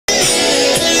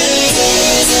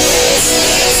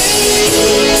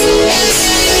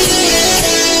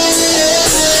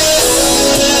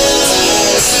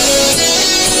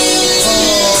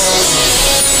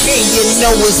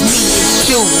know it's me, it's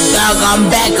you, dog. I'm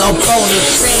back up on the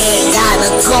track.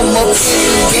 Gotta come up in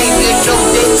this game, you know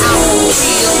that I'm a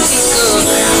real nigga.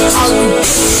 All you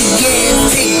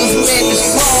gas niggas, man,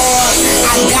 it's fraud.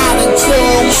 I gotta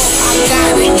come up, I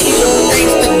gotta get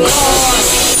thanks to God.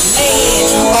 Man,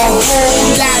 a whole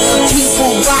lot of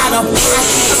people got a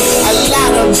pocket. A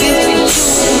lot of bitches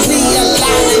choose me, a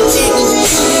lot of niggas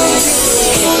choose me.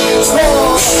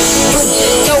 But you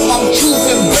know I'm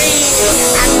choosing bread.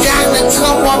 I gotta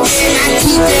come up and I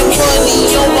keep that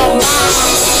money on my mind.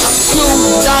 I'm too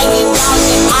doggy,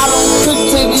 I don't cook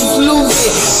till you lose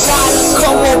it. Gotta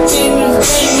come up in this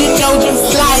game, you know, just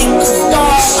like a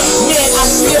star. Man, I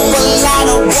sip a lot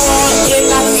of water and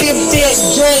I sip that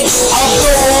drink. I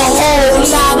throw a whole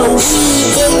lot of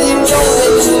weed and you know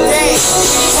that you think.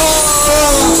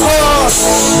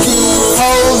 These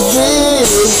hoes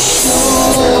is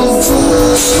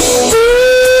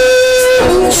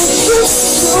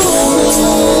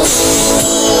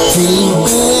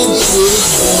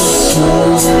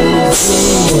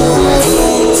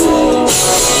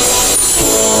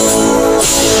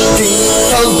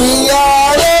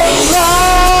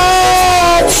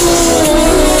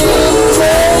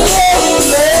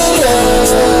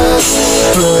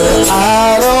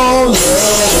I don't let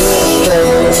it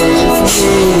faze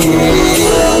me.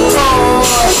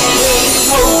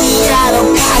 Hope you got a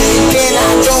pocket, then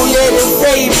I don't let it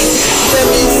faze me. Let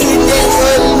me see that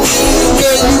money,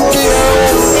 then you get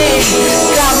on me.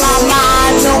 Got my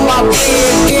mind on my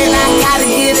bed, then I gotta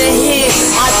get ahead.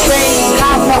 I thank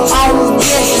God for all the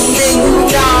blessings, then you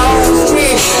got on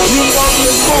shit. You want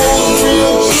me home,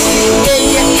 then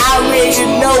you already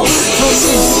know. So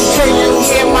since you turn your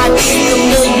head, my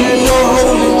nigga, you know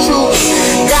holding truth.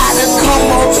 Gotta come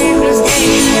up in this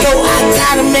game, you know I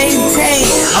gotta maintain.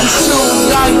 I'm too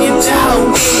young, you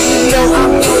know,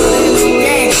 I'm doing the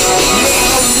game.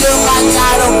 Look, I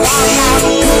gotta wild out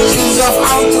pictures of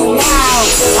out the wild.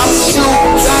 I'm too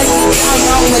young, you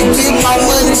know, I'ma get my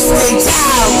money straight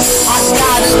out. I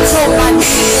gotta tell my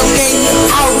nigga, man, you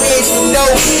already know.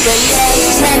 The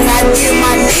last track I did,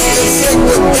 my nigga said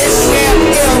the best rap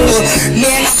ever.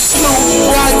 Man, I'm too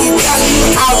young, you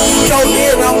already know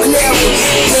that I'm clever.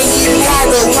 Man, you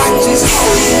gotta watch this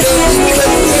hoe, baby,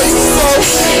 cause they so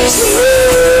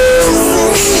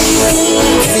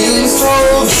these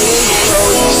hoes is so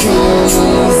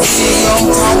choosy. I'm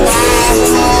talking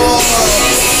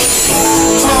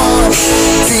hard.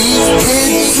 These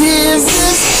bitches is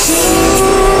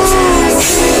choosy.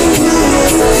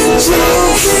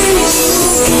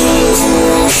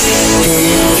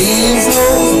 And these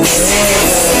hoes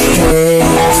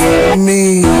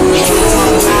me.